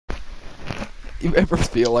You ever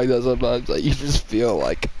feel like that sometimes? Like you just feel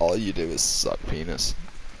like all you do is suck penis.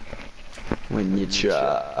 When you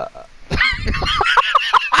try.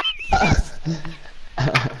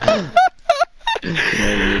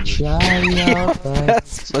 When you try your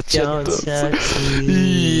best, don't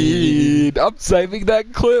succeed. I'm saving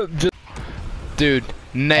that clip. Dude,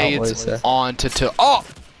 nades onto oh!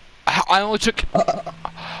 I only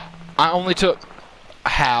took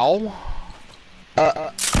how?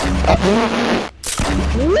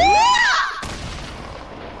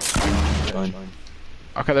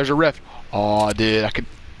 Okay, there's a rift. Oh, dude, I could.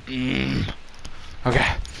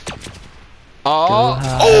 Okay. Oh!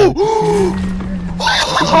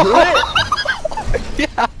 Yeah,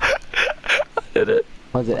 I did it.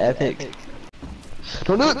 Was it epic?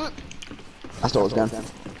 Don't do it! I stole his gun.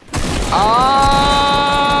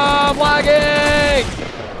 I'm lagging!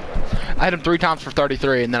 I hit him 3 times for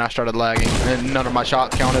 33 and then I started lagging and none of my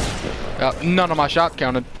shots counted. None of my shots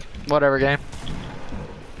counted. Whatever, game.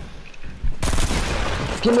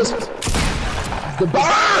 Give us the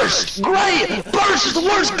burst! Great! Burst is the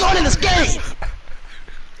worst gun in this game!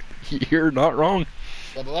 You're not wrong.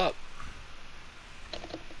 Level up.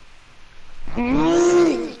 Are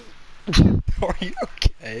you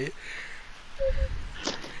okay?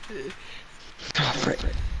 Oh, frick.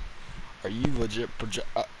 Are you legit project?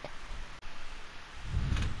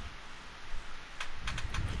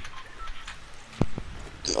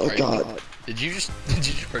 Oh god. Did you just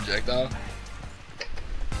projectile?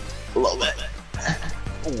 A little bit.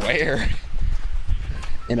 Where?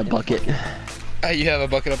 In a bucket. You have a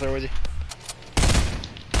bucket up there with you?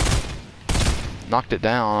 Knocked it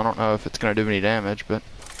down. I don't know if it's gonna do any damage, but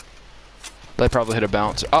they probably hit a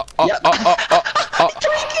bounce. Oh!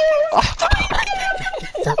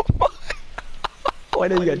 I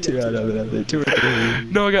know you got 2 out of it. 2 or 3.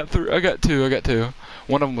 No, I got 3. I got two.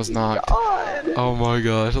 One of them was knocked. God. Oh my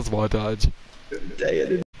gosh, that's my dodge.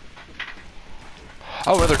 Dang.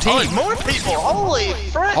 Oh, other team. Oh, more people! Holy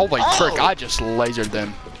frick! Holy frick! I just lasered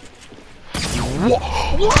them. What?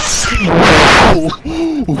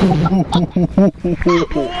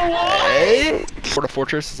 What?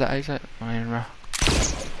 Fortress? Is that how you say it? Yeah.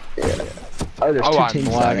 Oh, there's 2 I'm teams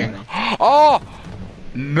lagging. there. Oh!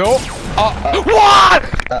 No! What?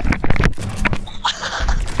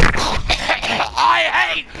 I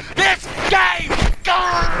hate this game!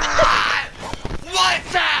 God!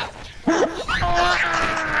 What's up?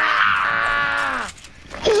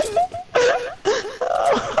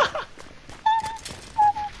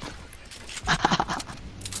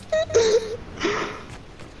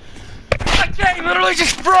 My game literally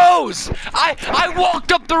just froze! I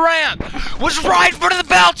walked up the ramp! Was right in front of the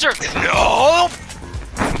bouncer! No!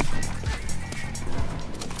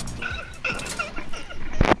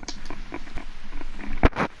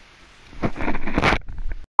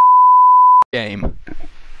 Game.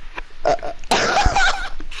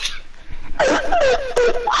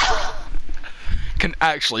 Can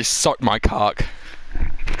actually suck my cock.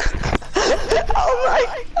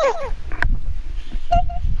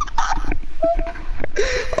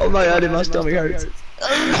 Oh my god, my stomach hurts.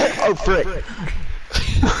 Oh frick.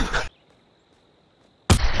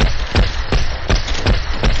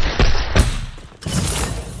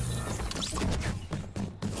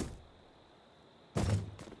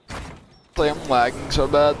 I'm lagging so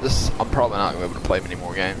bad, I'm probably not gonna be able to play many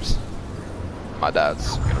more games. My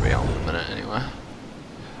dad's gonna be on in a minute anyway.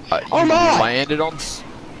 Oh my! Landed on.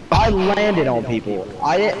 I landed on people.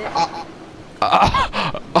 I didn't.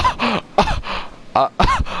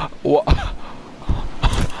 What?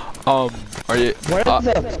 Are you? Where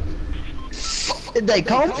the? Did they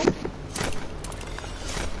come?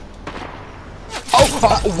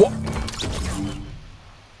 What?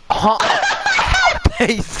 Huh?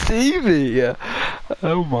 They see me.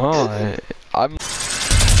 Oh my! I'm.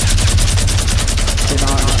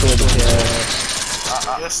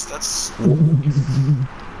 Yes, that's.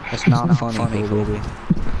 That's not funny, baby.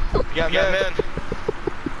 Yeah, man.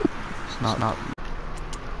 It's not.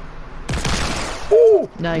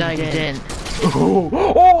 No, you didn't. Oh!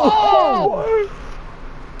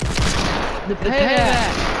 The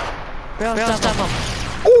payback! Bro, stop him.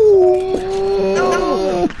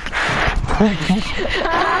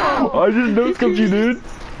 I just no-scoped you, dude.